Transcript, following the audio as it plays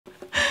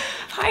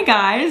Hi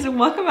guys,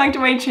 welcome back to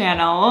my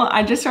channel.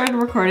 I just started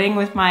recording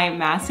with my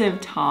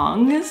massive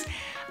tongs.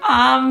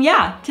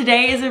 Yeah,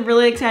 today is a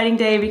really exciting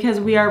day because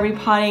we are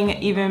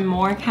repotting even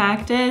more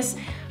cactus.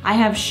 I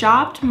have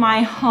shopped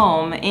my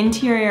home,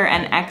 interior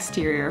and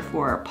exterior,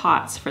 for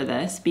pots for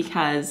this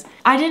because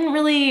I didn't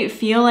really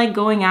feel like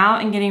going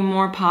out and getting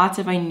more pots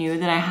if I knew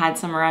that I had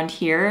some around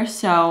here.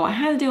 So I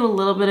had to do a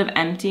little bit of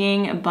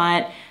emptying,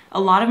 but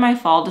a lot of my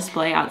fall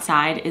display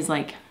outside is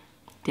like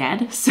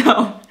dead,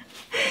 so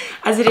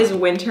as it is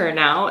winter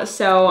now.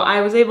 So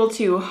I was able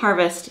to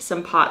harvest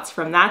some pots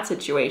from that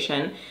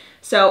situation.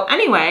 So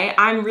anyway,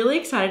 I'm really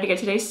excited to get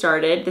today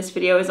started. This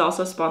video is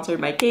also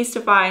sponsored by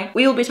Casetify.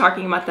 We will be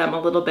talking about them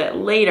a little bit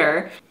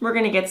later. We're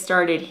gonna get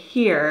started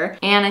here.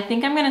 And I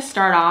think I'm gonna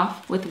start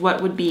off with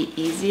what would be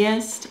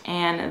easiest,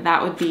 and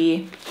that would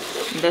be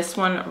this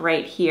one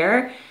right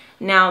here.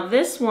 Now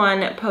this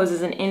one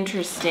poses an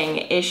interesting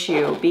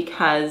issue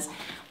because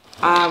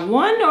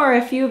one or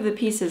a few of the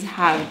pieces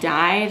have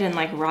died and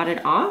like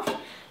rotted off.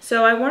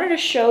 So I wanted to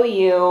show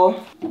you,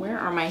 where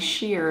are my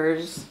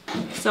shears?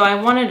 So I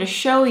wanted to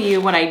show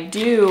you what I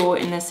do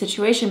in this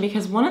situation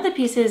because one of the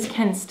pieces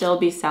can still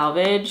be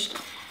salvaged,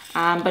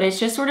 but it's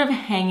just sort of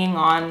hanging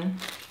on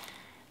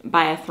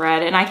by a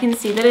thread, and I can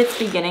see that it's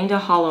beginning to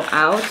hollow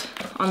out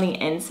on the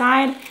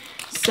inside.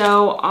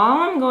 So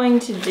all I'm going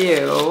to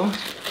do,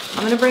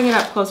 I'm gonna bring it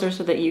up closer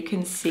so that you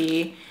can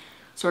see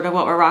sort of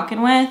what we're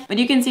rocking with, but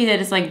you can see that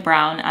it's like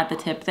brown at the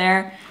tip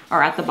there,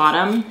 or at the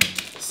bottom.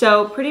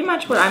 So pretty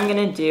much what I'm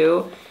gonna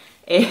do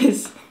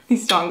is,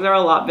 these tongs are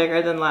a lot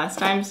bigger than last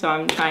time, so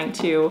I'm trying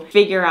to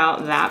figure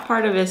out that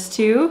part of this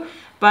too,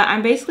 but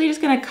I'm basically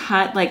just gonna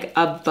cut like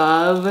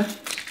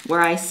above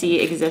where I see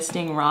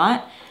existing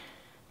rot,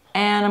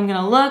 and I'm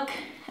gonna look,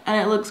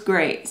 and it looks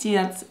great. See,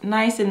 that's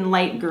nice and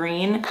light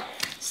green.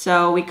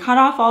 So we cut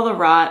off all the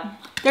rot.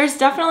 There's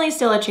definitely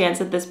still a chance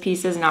that this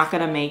piece is not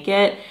gonna make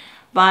it,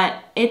 but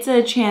it's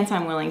a chance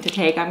I'm willing to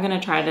take. I'm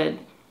gonna try to,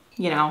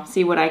 you know,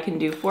 see what I can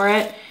do for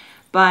it.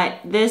 But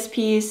this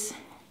piece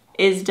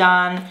is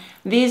done.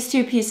 These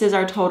two pieces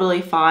are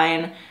totally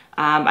fine.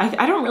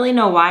 I don't really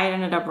know why it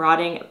ended up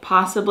rotting,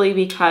 possibly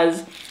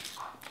because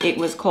it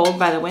was cold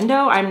by the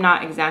window. I'm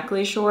not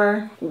exactly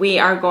sure. We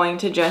are going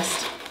to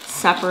just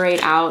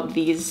separate out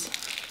these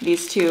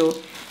two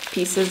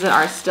pieces that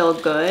are still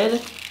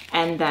good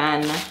and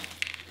then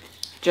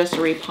just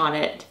repot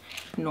it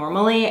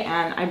normally.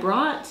 And I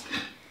brought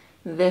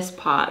this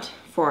pot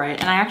for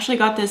it, and I actually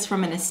got this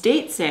from an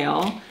estate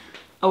sale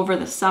over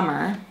the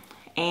summer,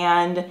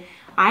 and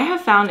I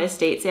have found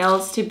estate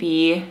sales to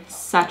be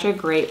such a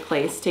great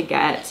place to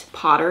get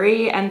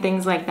pottery and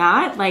things like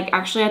that. Like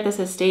actually at this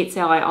estate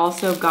sale I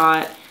also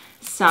got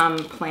some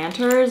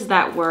planters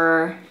that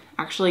were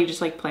actually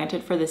just like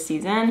planted for the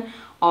season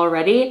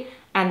already,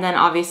 and then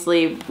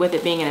obviously with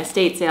it being an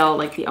estate sale,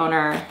 like the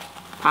owner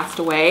passed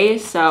away,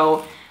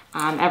 so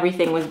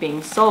everything was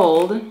being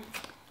sold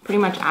pretty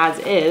much as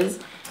is.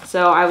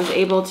 So I was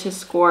able to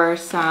score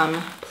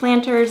some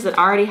planters that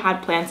already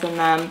had plants in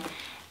them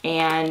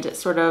and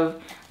sort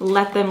of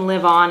let them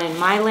live on in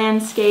my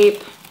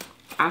landscape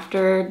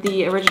after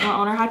the original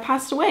owner had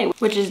passed away,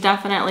 which is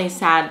definitely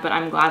sad, but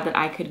I'm glad that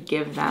I could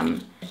give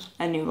them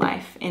a new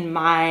life in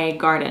my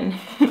garden.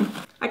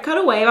 I cut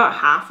away about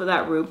half of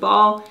that root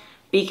ball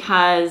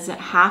because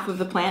half of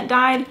the plant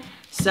died,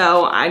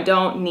 so I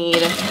don't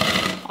need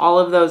all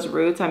of those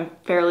roots. I'm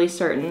fairly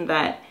certain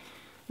that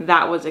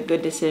that was a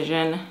good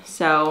decision.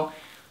 So,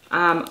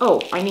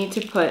 oh, I need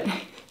to put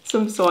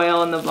some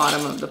soil in the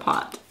bottom of the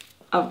pot,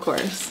 of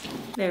course.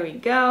 There we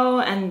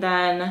go. And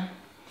then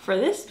for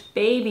this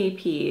baby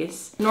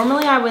piece,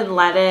 normally I would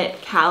let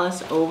it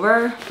callus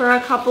over for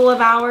a couple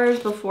of hours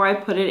before I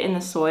put it in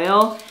the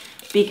soil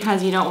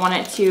because you don't want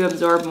it to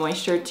absorb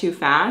moisture too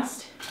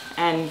fast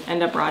and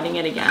end up rotting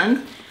it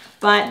again.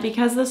 But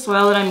because the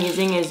soil that I'm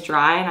using is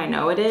dry, and I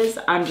know it is,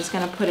 I'm just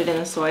gonna put it in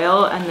the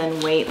soil and then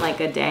wait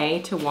like a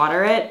day to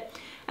water it,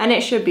 and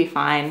it should be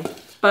fine.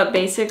 But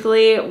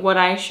basically what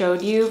I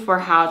showed you for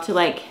how to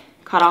like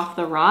cut off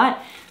the rot,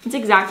 it's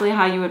exactly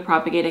how you would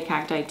propagate a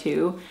cacti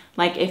too.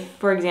 Like if,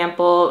 for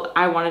example,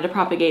 I wanted to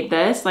propagate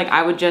this, like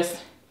I would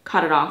just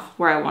cut it off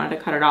where I wanted to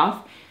cut it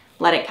off,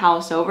 let it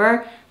callus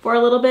over for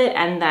a little bit,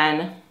 and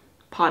then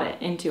pot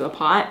it into a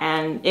pot.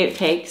 And it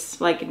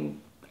takes like,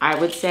 I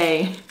would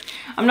say,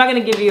 I'm not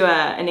gonna give you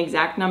an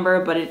exact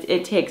number, but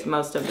it takes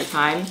most of the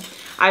time.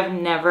 I've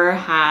never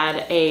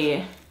had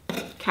a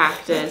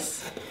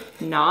cactus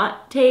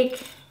not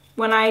take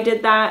when I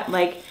did that.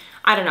 Like,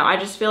 I don't know, I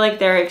just feel like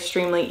they're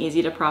extremely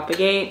easy to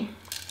propagate.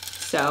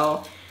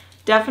 So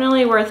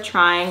definitely worth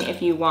trying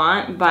if you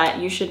want, but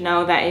you should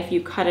know that if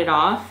you cut it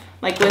off,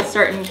 like with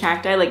certain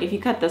cacti, like if you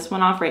cut this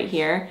one off right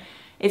here,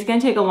 it's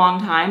gonna take a long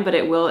time, but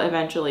it will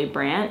eventually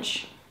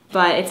branch.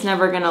 But it's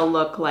never gonna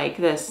look like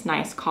this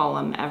nice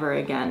column ever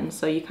again.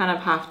 So you kind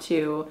of have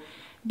to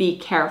be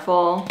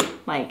careful,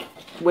 like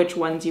which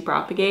ones you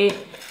propagate,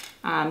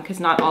 because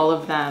not all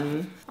of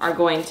them are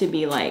going to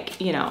be like,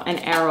 you know, an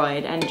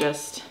aroid and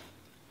just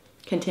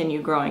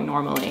continue growing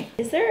normally.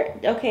 Is there,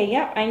 okay,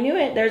 yeah, I knew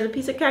it. There's a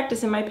piece of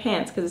cactus in my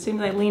pants because as soon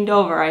as I leaned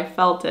over, I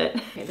felt it.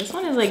 Okay, this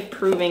one is like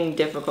proving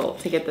difficult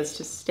to get this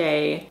to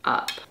stay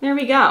up. There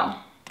we go.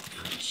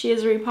 She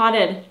is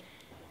repotted.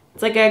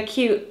 It's like a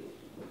cute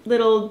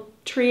little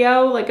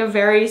trio, like a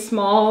very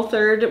small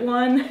third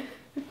one.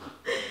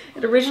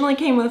 It originally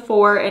came with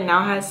 4 and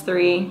now has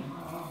 3.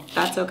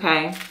 That's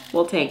okay,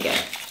 we'll take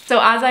it. So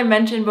as I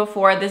mentioned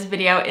before, this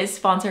video is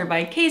sponsored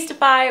by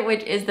Casetify,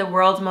 which is the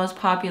world's most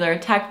popular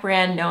tech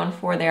brand known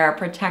for their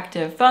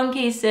protective phone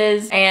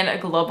cases and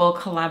global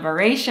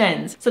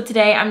collaborations. So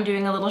today I'm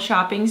doing a little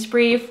shopping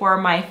spree for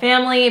my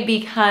family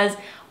because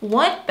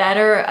what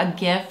better a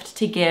gift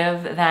to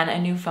give than a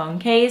new phone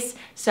case?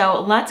 So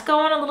let's go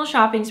on a little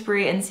shopping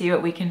spree and see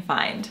what we can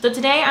find. So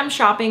today I'm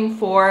shopping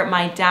for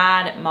my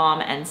dad, mom,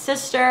 and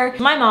sister.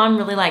 My mom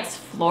really likes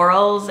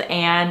florals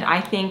and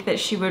I think that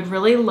she would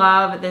really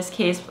love this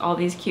case with all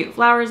these cute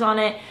flowers on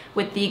it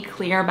with the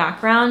clear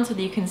background so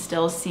that you can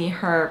still see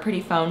her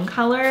pretty phone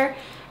color.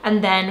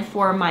 And then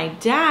for my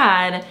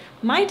dad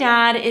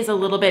is a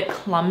little bit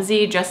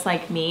clumsy just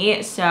like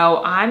me,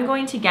 so I'm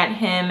going to get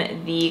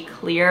him the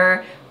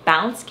clear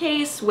bounce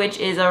case, which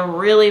is a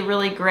really,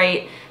 really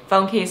great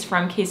phone case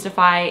from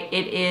Casetify.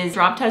 It is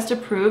drop test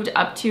approved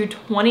up to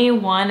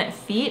 21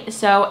 feet.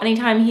 So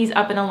anytime he's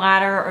up in a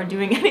ladder or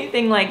doing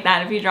anything like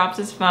that, if he drops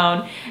his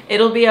phone,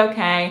 it'll be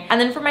okay. And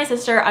then for my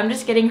sister, I'm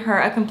just getting her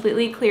a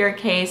completely clear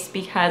case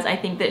because I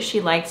think that she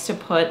likes to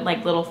put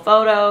like little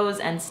photos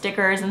and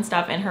stickers and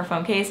stuff in her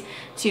phone case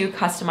to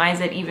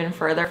customize it even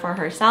further for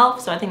herself.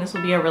 So I think this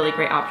will be a really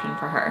great option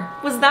for her.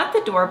 Was that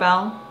the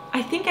doorbell?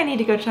 I think I need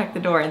to go check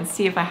the door and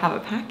see if I have a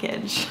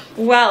package.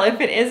 Well,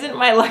 if it isn't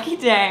my lucky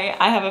day,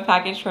 I have a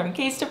package from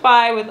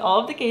Casetify with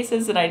all of the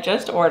cases that I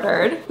just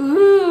ordered.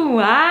 Ooh,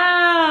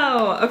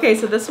 wow. Okay,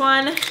 so this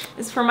one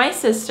is for my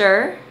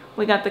sister.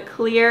 We got the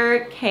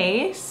clear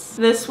case.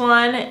 This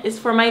one is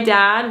for my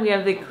dad. We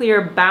have the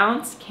clear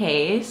bounce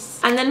case.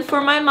 And then for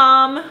my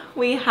mom,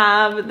 we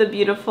have the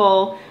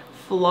beautiful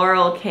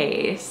floral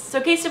case.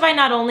 So Casetify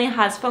not only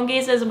has phone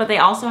cases, but they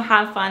also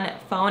have fun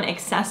phone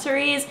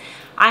accessories.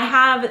 I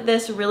have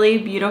this really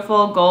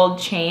beautiful gold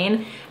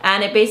chain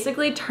and it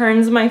basically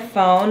turns my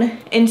phone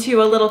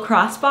into a little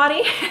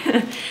crossbody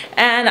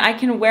and I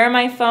can wear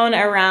my phone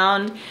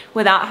around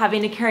without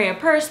having to carry a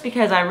purse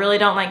because I really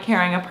don't like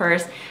carrying a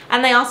purse.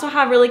 And they also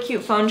have really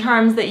cute phone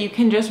charms that you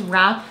can just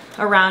wrap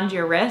around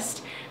your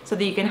wrist so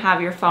that you can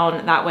have your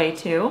phone that way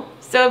too.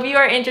 So if you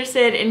are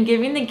interested in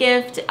giving the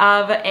gift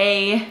of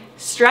a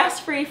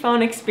stress-free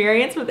phone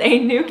experience with a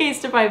new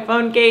Casetify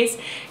phone case,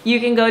 you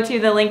can go to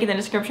the link in the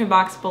description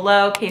box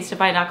below,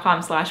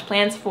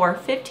 casetify.com/plans for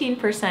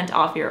 15%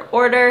 off your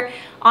order.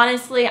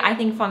 Honestly, I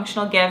think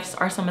functional gifts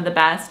are some of the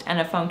best and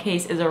a phone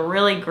case is a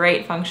really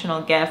great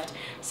functional gift.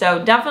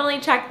 So definitely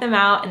check them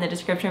out in the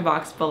description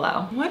box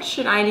below. What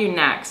should I do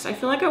next? I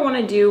feel like I want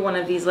to do one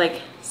of these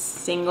like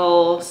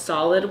single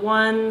solid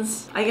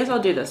ones. I guess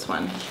I'll do this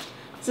one.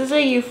 This is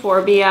a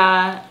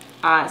Euphorbia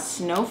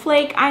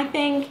snowflake, I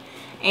think.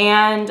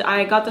 And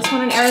I got this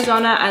one in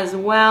Arizona as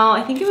well.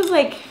 I think it was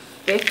like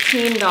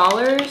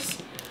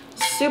 $15.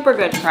 Super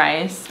good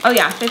price. Oh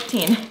yeah,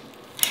 15.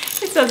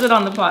 It says it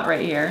on the pot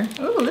right here.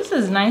 Ooh, this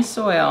is nice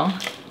soil.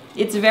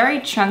 It's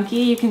very chunky.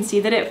 You can see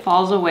that it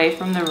falls away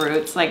from the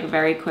roots like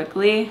very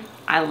quickly.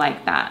 I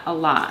like that a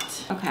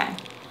lot. Okay,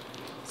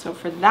 so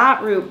for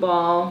that root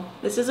ball,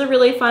 this is a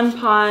really fun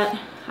pot.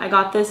 I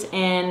got this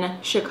in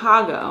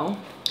Chicago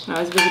when I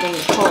was visiting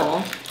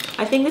Nicole.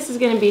 I think this is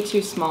gonna be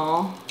too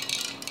small.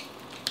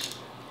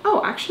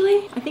 Oh,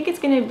 actually, I think it's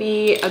gonna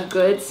be a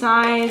good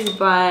size,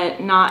 but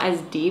not as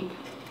deep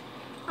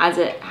as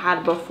it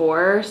had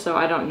before, so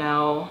I don't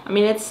know. I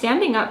mean, it's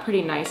standing up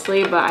pretty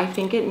nicely, but I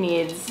think it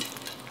needs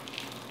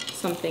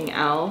something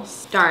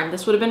else. Darn,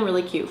 this would have been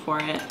really cute for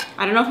it.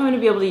 I don't know if I'm gonna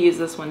be able to use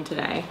this one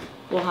today.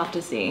 We'll have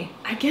to see.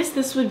 I guess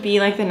this would be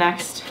like the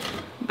next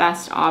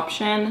best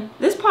option.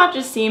 This pot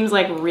just seems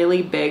like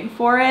really big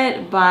for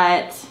it,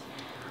 but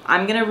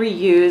I'm gonna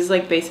reuse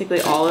like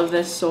basically all of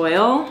this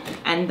soil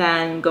and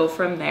then go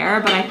from there.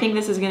 But I think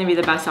this is gonna be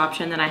the best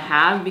option that I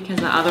have because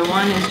the other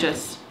one is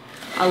just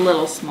a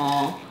little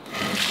small.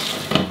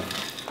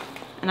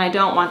 And I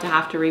don't want to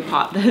have to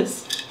repot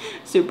this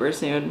super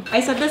soon.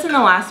 I said this in the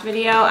last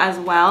video as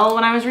well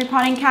when I was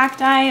repotting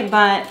cacti,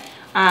 but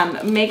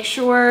make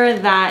sure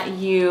that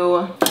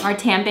you are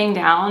tamping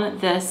down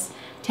this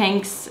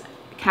tank's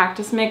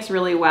cactus mix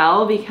really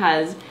well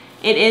because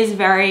it is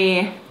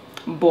very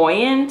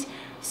buoyant.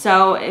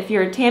 So if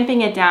you're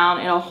tamping it down,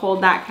 it'll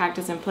hold that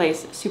cactus in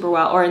place super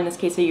well, or in this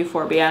case, a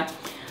euphorbia.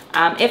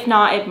 If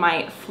not, it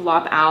might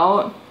flop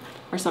out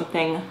or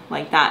something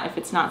like that if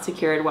it's not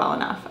secured well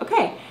enough.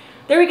 Okay,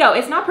 there we go.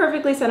 It's not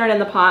perfectly centered in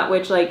the pot,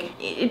 which like,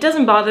 it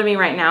doesn't bother me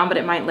right now, but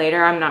it might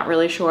later, I'm not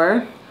really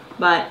sure.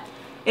 But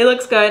it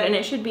looks good and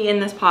it should be in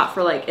this pot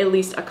for like at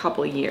least a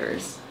couple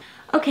years.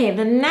 Okay,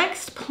 the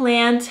next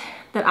plant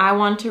that I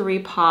want to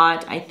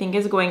repot, I think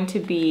is going to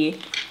be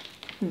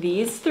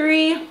these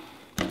three.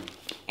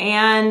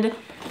 And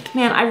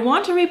Man, I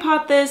want to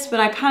repot this, but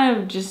I kind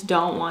of just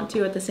don't want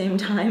to at the same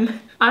time.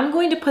 I'm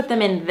going to put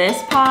them in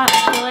this pot.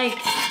 I feel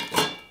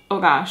like, oh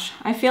gosh,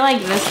 I feel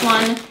like this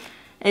one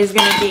is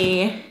gonna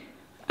be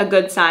a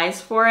good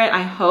size for it,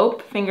 I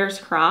hope, fingers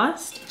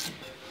crossed.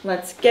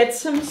 Let's get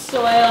some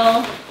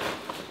soil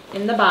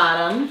in the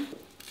bottom.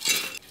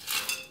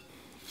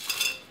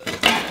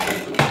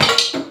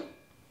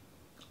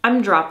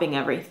 I'm dropping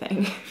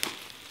everything.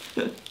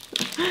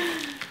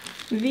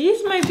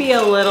 These might be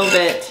a little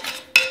bit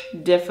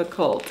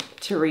difficult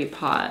to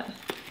repot.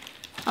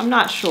 I'm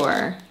not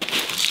sure.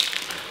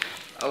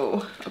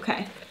 Oh,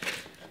 okay.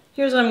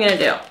 Here's what I'm gonna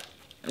do.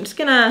 I'm just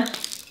gonna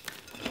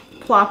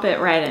plop it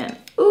right in.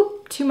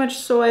 Oop, too much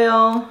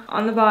soil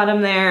on the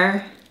bottom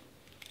there.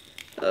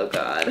 Oh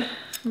God.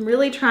 I'm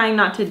really trying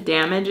not to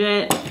damage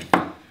it.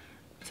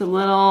 It's a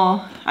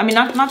little, I mean,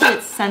 not that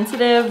it's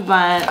sensitive,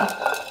 but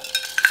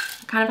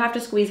I kind of have to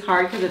squeeze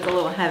hard because it's a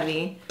little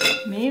heavy.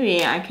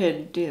 Maybe I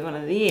could do one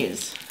of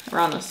these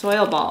around the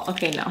soil ball.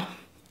 Okay, no.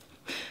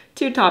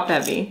 Too top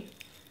heavy.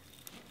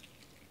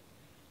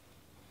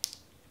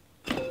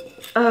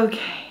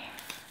 Okay,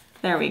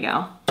 there we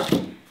go.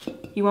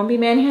 You won't be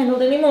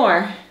manhandled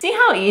anymore. See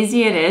how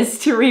easy it is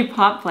to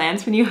repot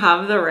plants when you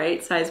have the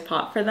right size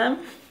pot for them?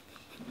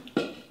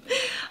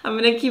 I'm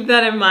gonna keep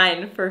that in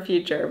mind for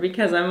future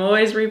because I'm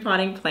always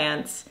repotting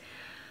plants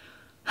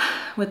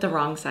with the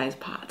wrong size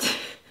pot.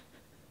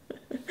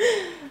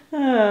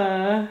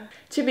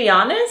 To be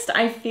honest,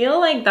 I feel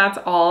like that's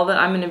all that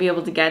I'm gonna be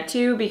able to get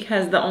to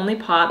because the only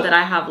pot that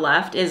I have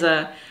left is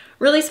a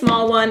really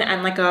small one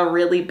and like a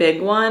really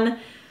big one.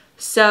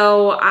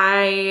 So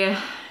I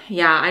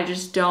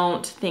just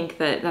don't think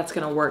that that's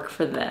gonna work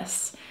for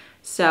this.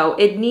 So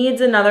it needs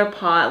another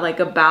pot like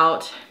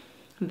about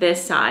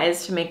this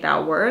size to make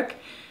that work.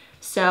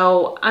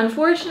 So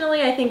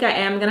unfortunately, I think I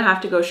am gonna have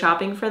to go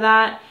shopping for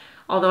that.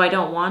 Although I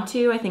don't want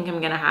to, I think I'm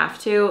gonna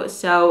have to.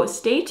 So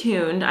stay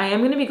tuned. I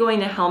am gonna be going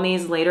to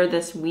Helmy's later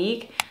this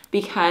week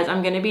because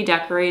I'm gonna be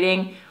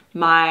decorating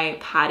my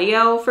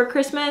patio for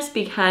Christmas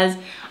because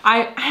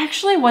I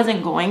actually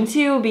wasn't going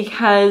to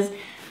because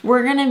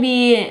we're gonna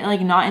be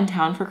like not in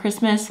town for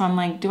Christmas. So I'm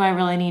like, do I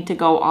really need to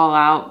go all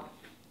out?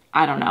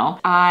 I don't know.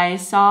 I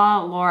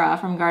saw Laura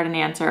from Garden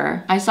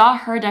Answer. I saw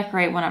her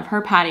decorate one of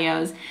her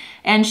patios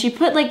and she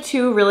put like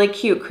 2 really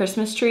cute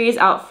Christmas trees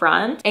out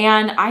front.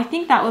 And I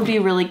think that would be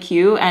really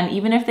cute. And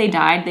even if they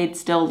died, they'd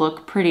still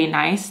look pretty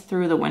nice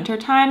through the winter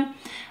time.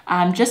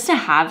 Just to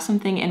have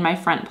something in my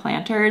front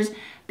planters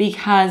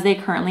because they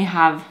currently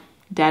have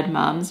dead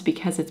mums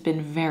because it's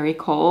been very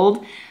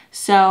cold.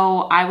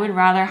 So I would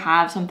rather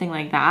have something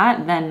like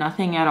that than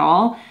nothing at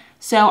all.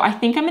 So I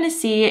think I'm gonna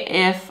see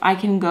if I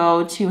can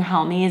go to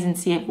Helmy's and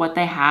see what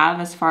they have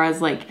as far as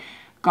like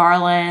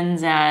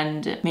garlands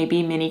and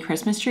maybe mini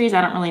Christmas trees. I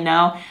don't really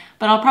know,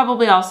 but I'll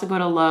probably also go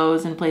to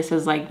Lowe's and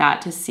places like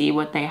that to see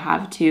what they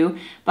have too.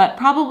 But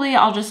probably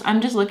I'm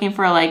just looking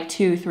for like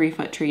 2-3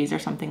 foot trees or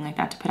something like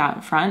that to put out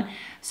in front.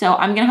 So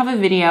I'm gonna have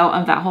a video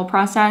of that whole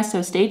process.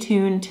 So stay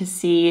tuned to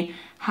see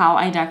how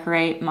I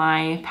decorate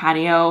my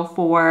patio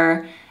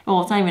for,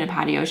 well, it's not even a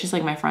patio, it's just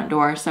like my front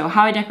door. So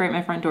how I decorate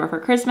my front door for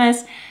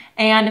Christmas.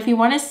 And if you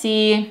want to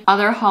see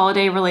other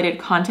holiday related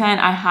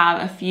content, I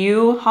have a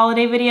few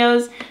holiday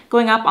videos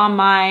going up on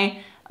my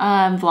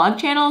vlog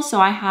channel. So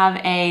I have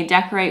a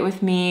decorate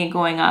with me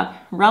going up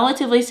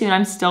relatively soon.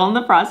 I'm still in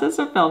the process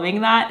of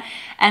filming that.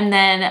 And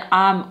then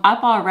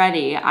up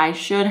already, I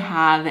should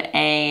have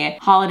a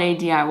holiday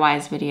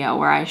DIYs video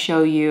where I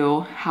show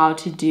you how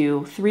to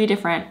do 3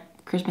 different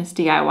Christmas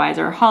DIYs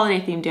or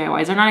holiday themed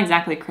DIYs. They're not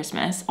exactly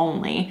Christmas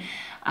only.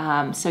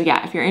 So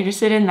yeah, if you're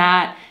interested in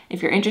that,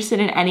 if you're interested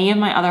in any of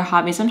my other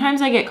hobbies,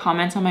 sometimes I get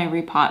comments on my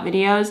repot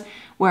videos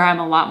where I'm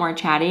a lot more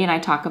chatty and I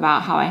talk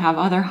about how I have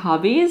other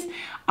hobbies.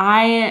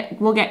 I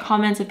will get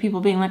comments of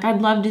people being like,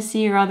 I'd love to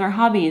see your other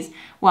hobbies.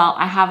 Well,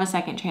 I have a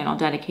second channel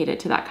dedicated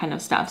to that kind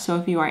of stuff. So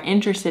if you are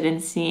interested in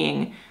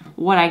seeing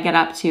what I get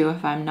up to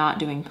if I'm not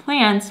doing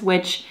plants,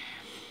 which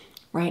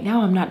right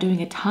now I'm not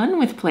doing a ton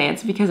with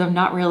plants because I'm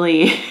not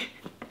really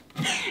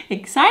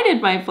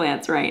excited by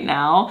plants right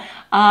now.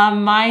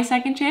 My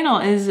second channel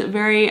is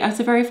it's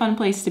a very fun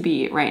place to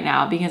be right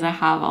now because I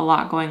have a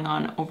lot going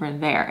on over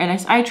there.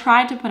 And I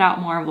tried to put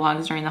out more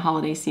vlogs during the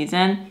holiday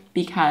season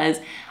because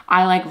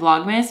I like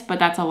Vlogmas, but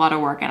that's a lot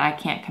of work and I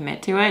can't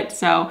commit to it.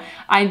 So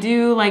I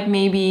do like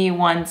maybe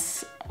one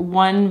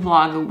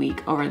vlog a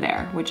week over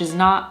there, which is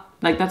not,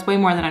 like, that's way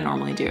more than I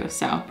normally do.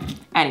 So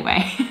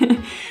anyway,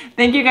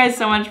 thank you guys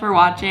so much for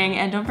watching.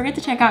 And don't forget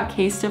to check out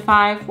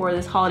Casetify for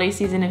this holiday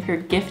season if you're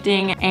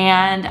gifting.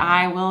 And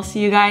I will see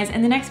you guys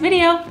in the next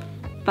video.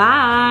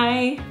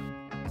 Bye.